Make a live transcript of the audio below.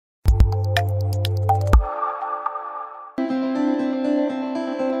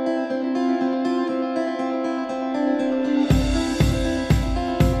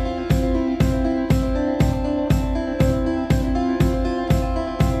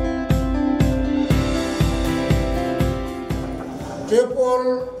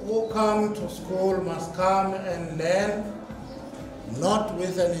People who come to school must come and learn, not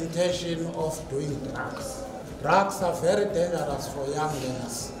with an intention of doing drugs. Drugs are very dangerous for young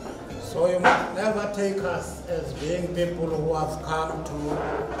learners. So you must never take us as being people who have come to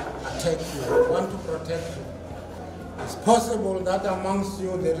attack you. We want to protect you. It's possible that amongst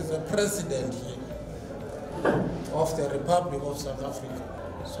you there is a president here of the Republic of South Africa.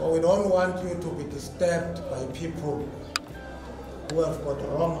 So we don't want you to be disturbed by people who have got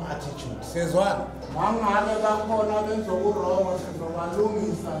wrong attitude. Says what?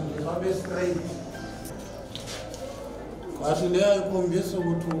 Straight.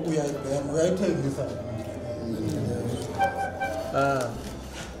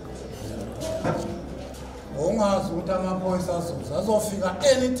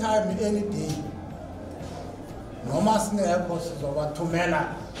 Anytime, any day. No mass over to men.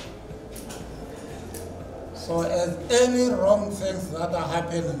 So as any wrong things that are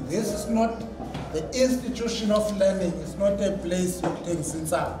happening, this is not the institution of learning. It's not a place you take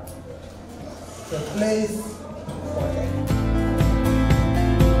things up. It's a place for learning.